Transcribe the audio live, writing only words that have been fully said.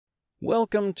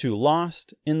Welcome to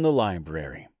Lost in the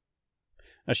Library,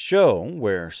 a show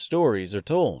where stories are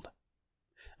told,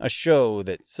 a show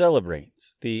that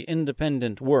celebrates the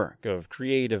independent work of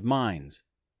creative minds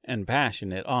and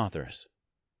passionate authors.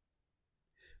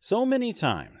 So many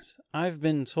times I've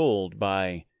been told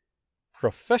by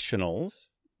professionals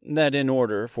that in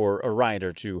order for a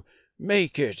writer to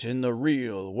make it in the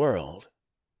real world,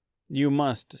 you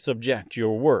must subject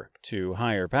your work to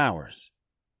higher powers.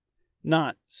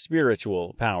 Not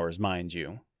spiritual powers, mind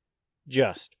you,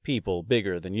 just people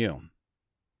bigger than you,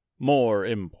 more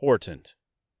important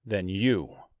than you.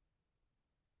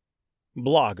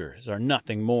 Bloggers are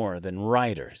nothing more than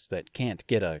writers that can't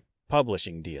get a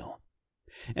publishing deal.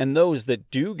 And those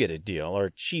that do get a deal are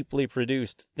cheaply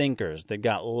produced thinkers that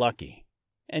got lucky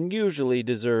and usually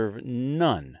deserve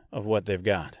none of what they've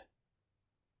got.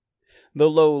 The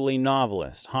lowly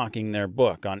novelist hawking their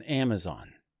book on Amazon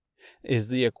is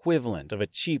the equivalent of a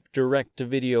cheap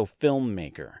direct-to-video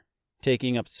filmmaker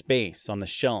taking up space on the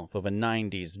shelf of a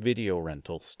 90s video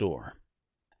rental store.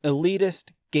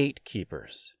 Elitist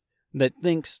gatekeepers that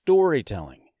think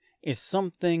storytelling is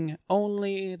something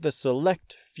only the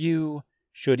select few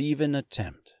should even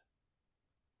attempt.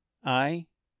 I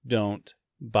don't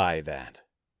buy that.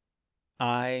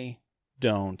 I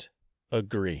don't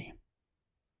agree.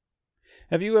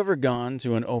 Have you ever gone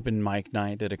to an open mic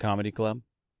night at a comedy club,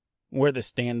 where the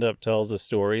stand-up tells a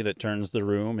story that turns the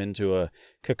room into a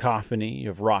cacophony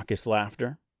of raucous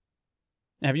laughter?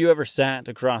 Have you ever sat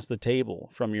across the table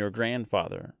from your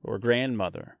grandfather or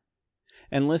grandmother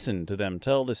and listened to them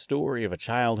tell the story of a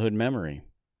childhood memory,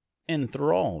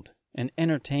 enthralled and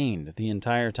entertained the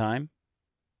entire time?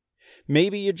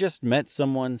 Maybe you just met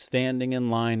someone standing in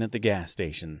line at the gas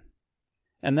station,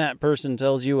 and that person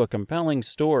tells you a compelling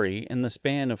story in the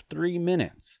span of 3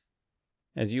 minutes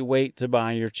as you wait to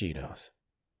buy your Cheetos.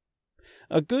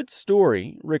 A good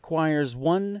story requires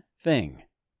one thing,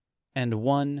 and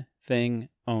one thing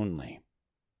only: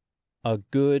 a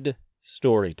good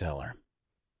storyteller.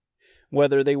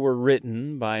 Whether they were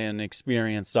written by an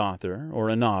experienced author or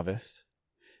a novice,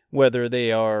 whether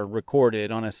they are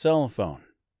recorded on a cell phone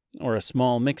or a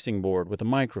small mixing board with a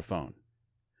microphone,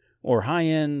 or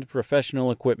high-end professional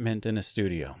equipment in a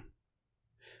studio,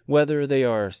 whether they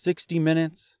are 60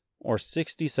 minutes or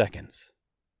 60 seconds,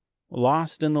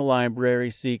 Lost in the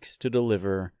Library seeks to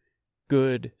deliver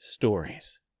good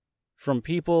stories from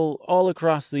people all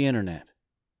across the internet,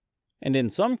 and in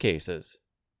some cases,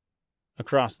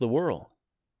 across the world.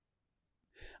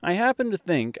 I happen to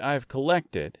think I've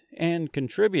collected and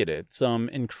contributed some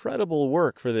incredible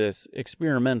work for this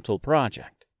experimental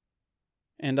project,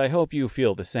 and I hope you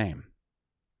feel the same.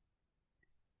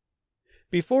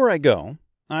 Before I go,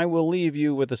 I will leave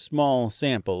you with a small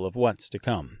sample of what's to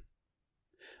come.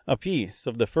 A piece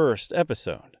of the first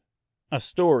episode, a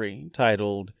story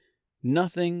titled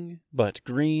Nothing But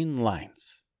Green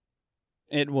Lights.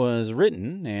 It was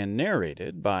written and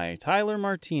narrated by Tyler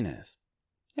Martinez.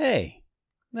 Hey,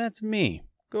 that's me.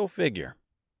 Go figure.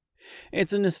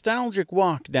 It's a nostalgic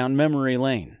walk down memory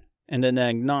lane and an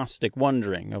agnostic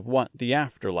wondering of what the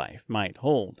afterlife might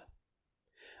hold.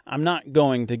 I'm not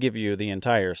going to give you the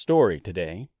entire story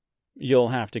today. You'll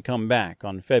have to come back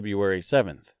on February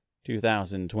 7th,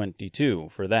 2022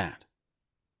 for that.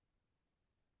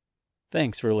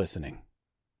 Thanks for listening.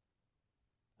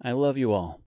 I love you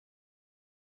all.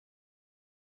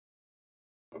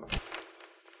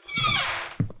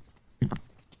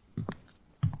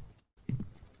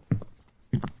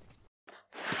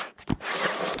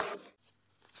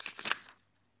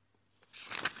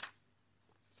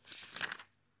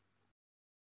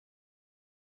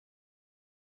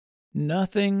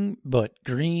 Nothing But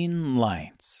Green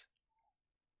Lights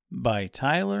by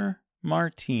Tyler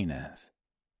Martinez.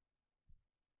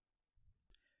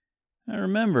 I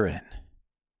remember it.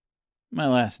 My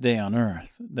last day on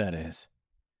Earth, that is.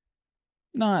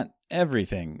 Not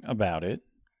everything about it.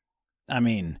 I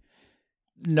mean,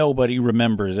 nobody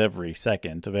remembers every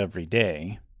second of every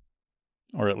day.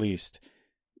 Or at least,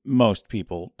 most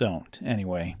people don't,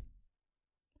 anyway.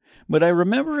 But I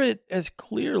remember it as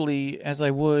clearly as I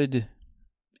would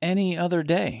any other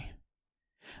day.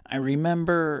 I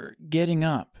remember getting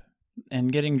up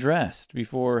and getting dressed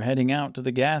before heading out to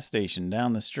the gas station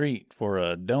down the street for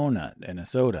a donut and a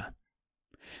soda.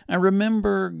 I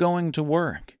remember going to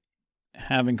work,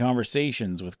 having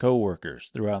conversations with coworkers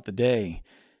throughout the day,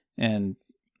 and,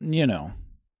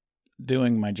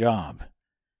 doing my job.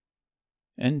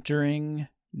 Entering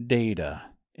data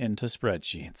into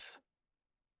spreadsheets.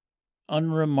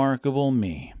 Unremarkable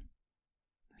me,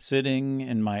 sitting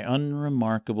in my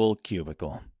unremarkable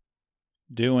cubicle,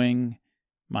 doing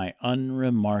my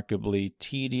unremarkably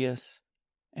tedious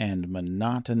and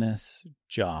monotonous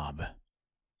job.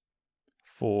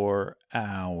 For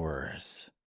hours.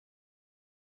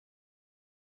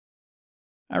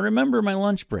 I remember my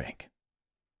lunch break.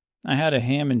 I had a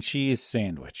ham and cheese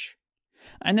sandwich.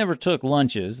 I never took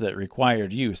lunches that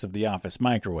required use of the office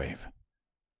microwave.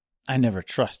 I never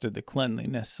trusted the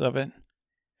cleanliness of it.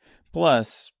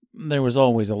 Plus, there was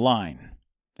always a line,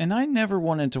 and I never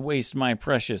wanted to waste my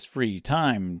precious free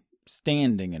time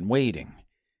standing and waiting.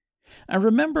 I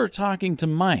remember talking to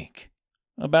Mike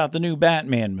about the new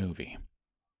Batman movie.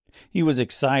 He was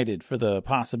excited for the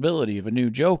possibility of a new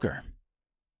Joker.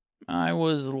 I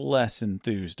was less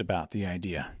enthused about the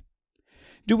idea.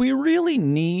 Do we really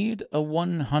need a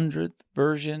 100th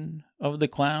version of the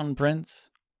Clown Prince?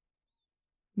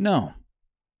 No.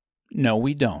 No,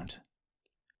 we don't.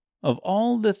 Of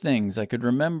all the things I could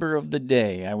remember of the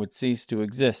day I would cease to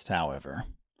exist, however,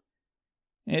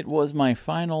 it was my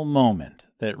final moment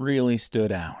that really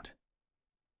stood out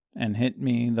and hit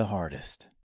me the hardest.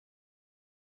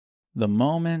 The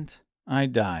moment I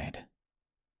died.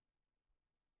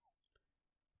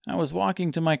 I was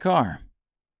walking to my car,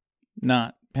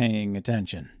 not paying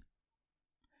attention.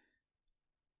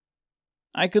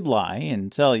 I could lie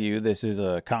and tell you this is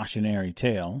a cautionary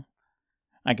tale.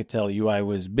 I could tell you I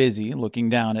was busy looking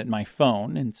down at my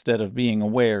phone instead of being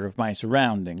aware of my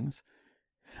surroundings.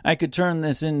 I could turn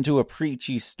this into a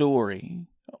preachy story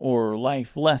or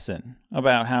life lesson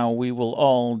about how we will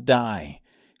all die,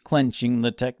 clenching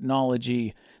the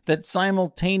technology that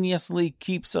simultaneously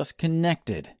keeps us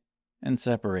connected and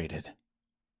separated.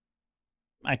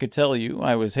 I could tell you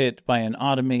I was hit by an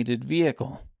automated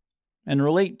vehicle and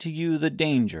relate to you the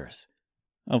dangers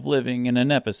of living in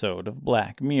an episode of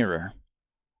Black Mirror.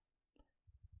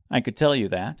 I could tell you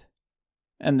that,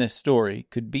 and this story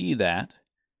could be that,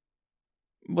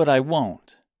 but I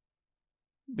won't,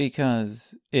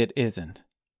 because it isn't.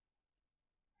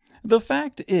 The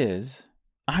fact is,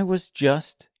 I was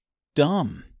just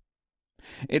dumb.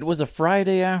 It was a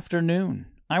Friday afternoon.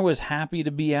 I was happy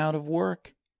to be out of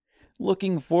work,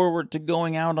 looking forward to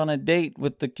going out on a date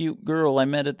with the cute girl I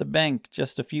met at the bank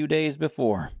just a few days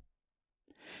before.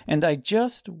 And I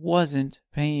just wasn't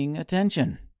paying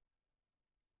attention.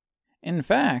 In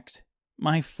fact,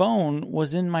 my phone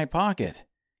was in my pocket,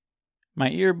 my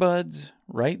earbuds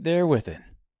right there with it.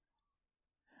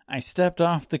 I stepped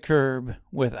off the curb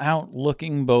without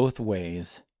looking both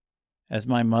ways, as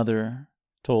my mother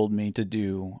told me to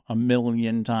do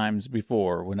 1,000,000 times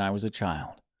before when I was a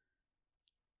child.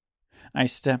 I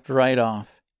stepped right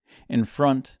off in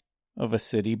front of a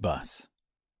city bus.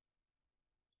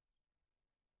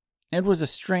 It was a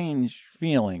strange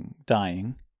feeling,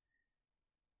 dying.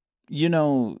 You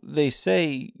know, they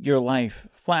say your life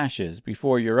flashes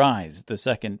before your eyes the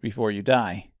second before you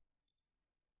die.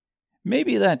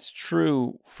 Maybe that's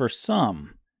true for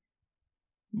some,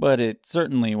 but it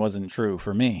certainly wasn't true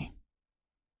for me.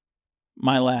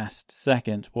 My last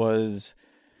second was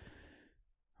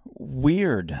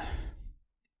weird.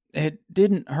 It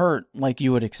didn't hurt like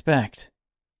you would expect.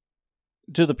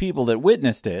 To the people that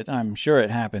witnessed it, I'm sure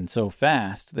it happened so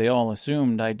fast they all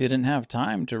assumed I didn't have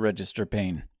time to register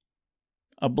pain.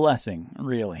 A blessing,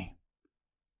 really.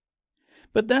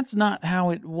 But that's not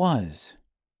how it was.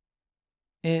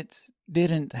 It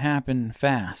didn't happen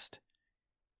fast.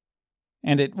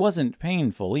 And it wasn't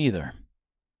painful either.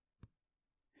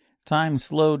 Time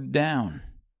slowed down.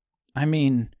 I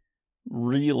mean,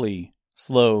 really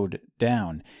slowed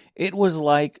down. It was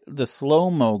like the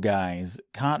slow-mo guys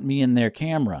caught me in their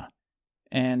camera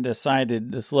and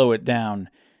decided to slow it down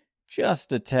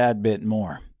just a tad bit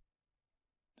more.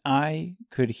 I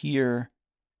could hear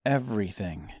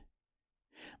everything.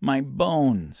 My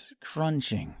bones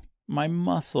crunching, my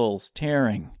muscles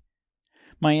tearing,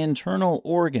 my internal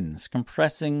organs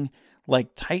compressing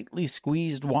like tightly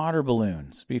squeezed water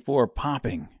balloons before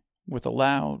popping with a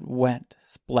loud, wet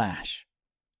splash.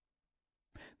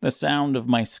 The sound of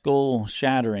my skull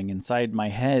shattering inside my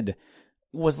head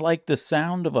was like the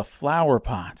sound of a flower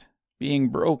pot being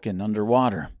broken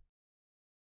underwater.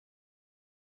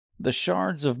 The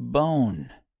shards of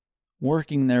bone,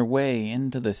 working their way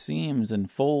into the seams and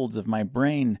folds of my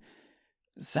brain,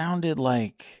 sounded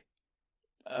like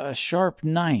a sharp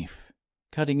knife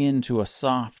cutting into a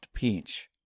soft peach.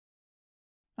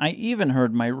 I even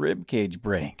heard my rib cage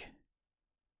break.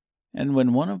 And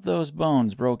when one of those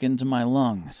bones broke into my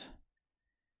lungs,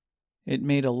 it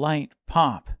made a light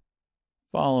pop,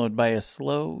 followed by a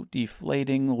slow,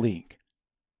 deflating leak.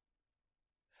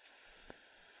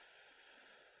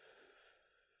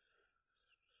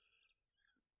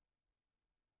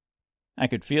 I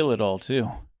could feel it all,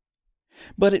 too.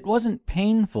 But it wasn't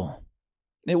painful.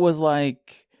 It was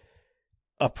like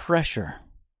a pressure.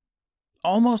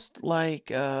 Almost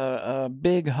like a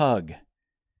big hug.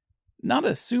 Not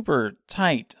a super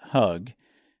tight hug.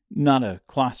 Not a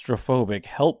claustrophobic,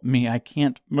 help me, I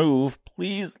can't move,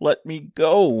 please let me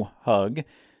go hug.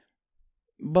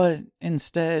 But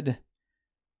instead,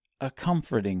 a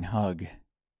comforting hug.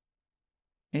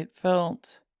 It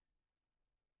felt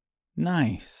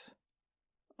nice.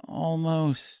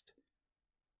 Almost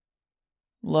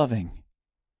loving.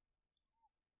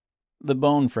 The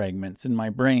bone fragments in my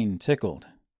brain tickled.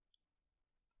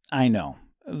 I know,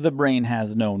 the brain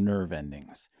has no nerve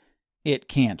endings. It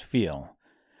can't feel.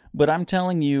 But I'm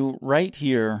telling you right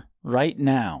here, right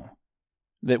now,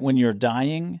 that when you're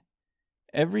dying,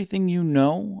 everything you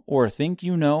know or think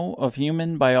you know of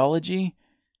human biology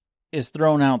is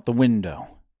thrown out the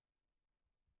window.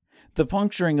 The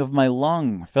puncturing of my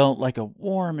lung felt like a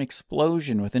warm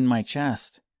explosion within my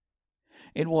chest.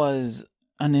 It was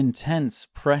an intense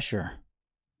pressure,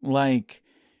 like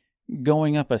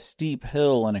going up a steep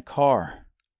hill in a car,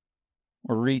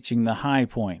 or reaching the high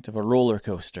point of a roller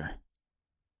coaster.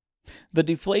 The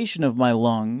deflation of my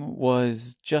lung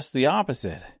was just the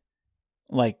opposite,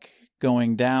 like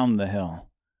going down the hill,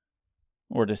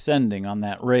 or descending on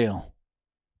that rail.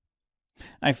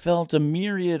 I felt a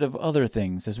myriad of other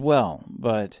things as well,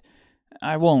 but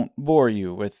I won't bore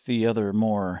you with the other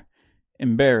more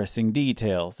embarrassing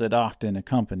details that often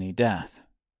accompany death.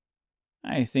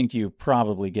 I think you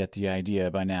probably get the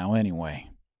idea by now anyway.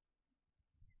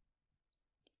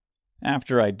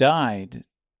 After I died,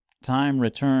 time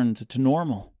returned to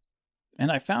normal,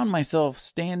 and I found myself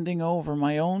standing over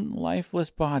my own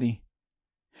lifeless body.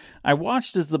 I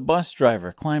watched as the bus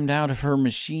driver climbed out of her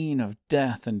machine of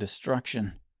death and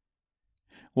destruction.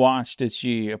 Watched as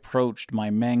she approached my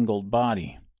mangled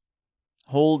body,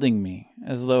 holding me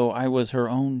as though I was her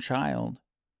own child,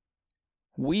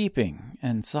 weeping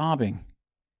and sobbing.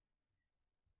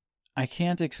 I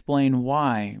can't explain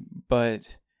why,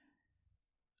 but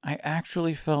I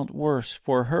actually felt worse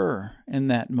for her in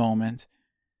that moment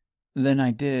than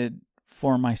I did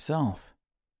for myself.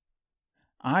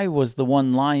 I was the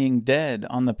one lying dead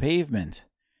on the pavement,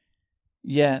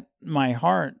 yet my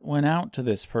heart went out to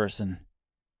this person.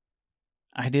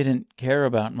 I didn't care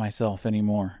about myself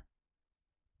anymore.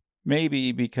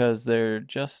 Maybe because there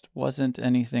just wasn't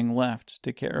anything left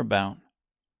to care about.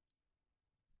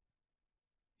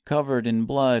 Covered in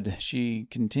blood, she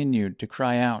continued to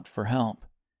cry out for help.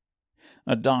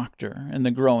 A doctor in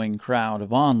the growing crowd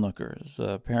of onlookers,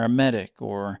 a paramedic,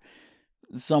 or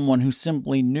someone who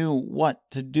simply knew what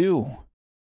to do.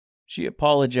 She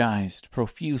apologized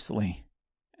profusely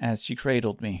as she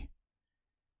cradled me.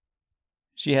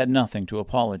 She had nothing to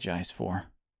apologize for.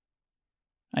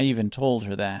 I even told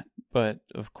her that, but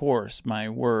of course my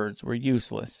words were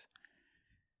useless.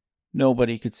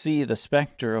 Nobody could see the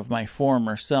specter of my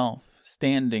former self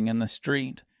standing in the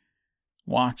street,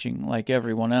 watching like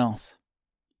everyone else.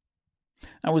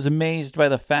 I was amazed by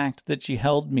the fact that she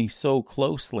held me so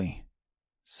closely,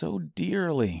 so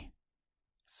dearly,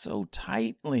 so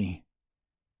tightly,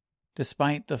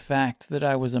 despite the fact that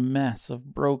I was a mess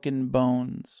of broken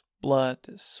bones, blood,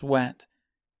 sweat,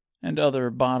 and other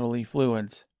bodily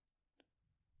fluids.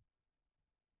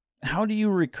 How do you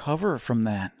recover from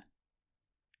that?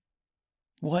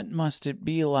 What must it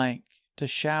be like to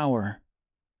shower,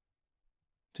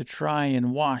 to try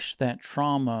and wash that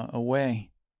trauma away?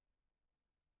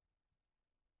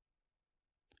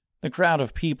 The crowd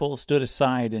of people stood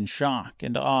aside in shock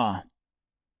and awe.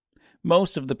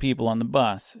 Most of the people on the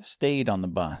bus stayed on the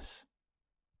bus.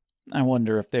 I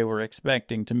wonder if they were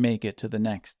expecting to make it to the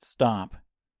next stop.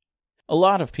 A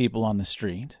lot of people on the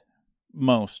street,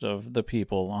 most of the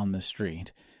people on the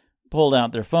street, pulled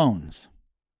out their phones.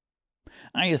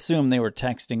 I assume they were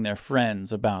texting their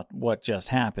friends about what just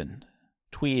happened,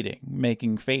 tweeting,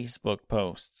 making Facebook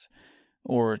posts,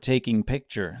 or taking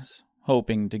pictures,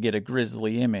 hoping to get a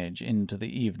grisly image into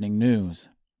the evening news.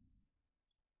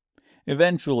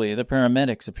 Eventually, the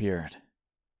paramedics appeared.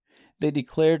 They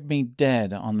declared me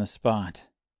dead on the spot.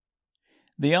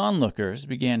 The onlookers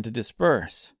began to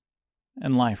disperse,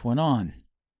 and life went on.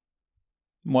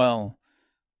 Well,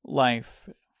 life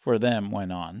for them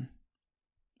went on.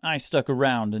 I stuck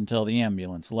around until the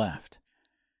ambulance left,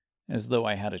 as though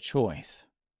I had a choice.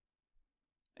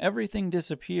 Everything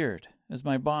disappeared as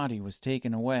my body was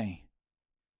taken away.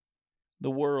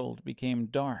 The world became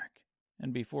dark,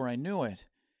 and before I knew it,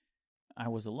 I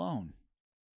was alone.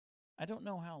 I don't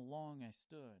know how long I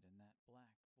stood in that black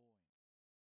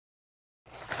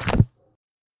void.